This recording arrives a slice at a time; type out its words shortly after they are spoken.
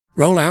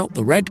Roll out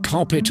the red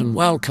carpet and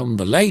welcome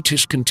the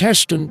latest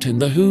contestant in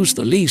the Who's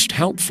the Least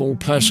Helpful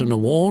Person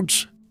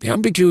Awards, the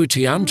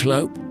Ambiguity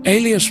Antelope,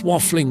 alias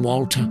Waffling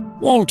Walter.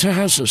 Walter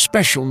has a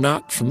special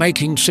knack for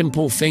making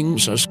simple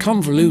things as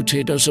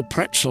convoluted as a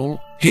pretzel.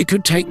 He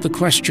could take the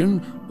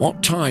question,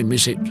 "What time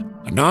is it?"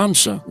 and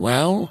answer,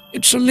 "Well,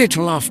 it's a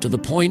little after the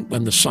point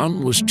when the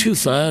sun was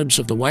 2/3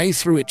 of the way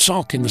through its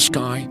arc in the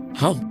sky."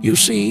 Huh? You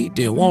see,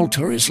 dear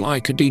Walter is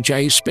like a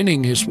DJ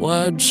spinning his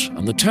words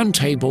and the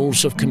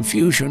turntables of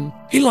confusion.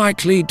 He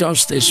likely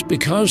does this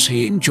because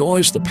he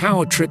enjoys the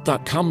power trip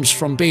that comes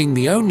from being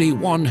the only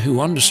one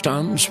who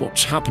understands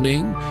what's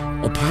happening,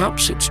 or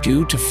perhaps it's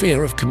due to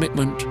fear of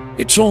commitment.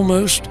 It's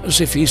almost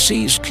as if he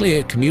sees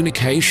clear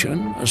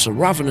communication as a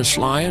ravenous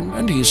lion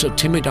and he's a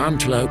timid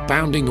antelope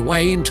bounding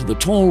away into the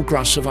tall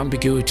grass of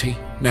ambiguity.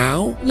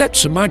 Now,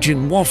 let's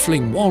imagine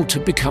Waffling Walter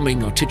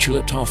becoming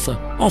articulate Arthur.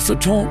 Arthur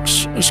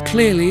talks as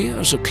clearly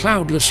as a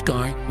cloudless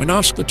sky. When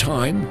asked the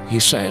time, he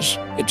says,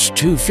 "It's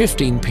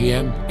 2:15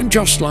 p.m. And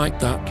just like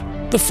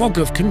that, the fog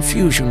of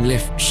confusion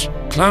lifts.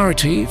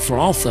 Clarity for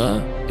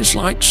Arthur is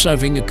like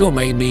serving a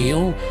gourmet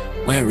meal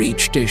where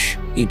each dish,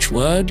 each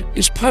word,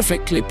 is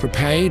perfectly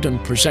prepared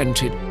and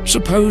presented.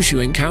 Suppose you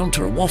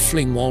encounter a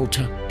Waffling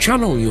Walter.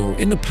 Channel your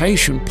inner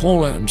patient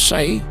Paula and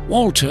say,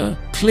 "Walter,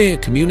 clear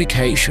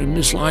communication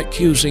is like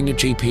using a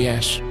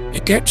GPS.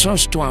 It gets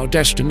us to our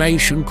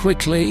destination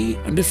quickly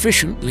and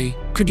efficiently.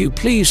 Could you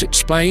please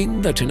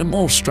explain that in a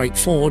more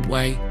straightforward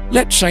way?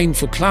 Let's aim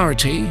for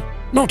clarity,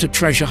 not a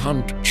treasure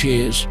hunt.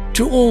 Cheers."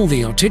 To all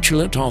the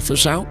articulate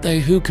authors out there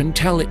who can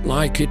tell it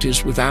like it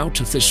is without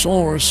a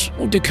thesaurus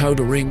or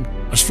decoder ring.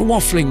 As for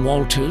Waffling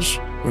Walters,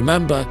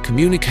 remember,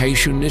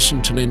 communication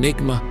isn't an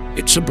enigma,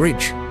 it's a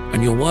bridge,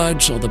 and your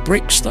words are the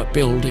bricks that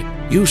build it.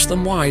 Use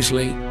them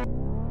wisely.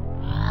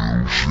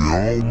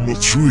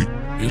 Geometry.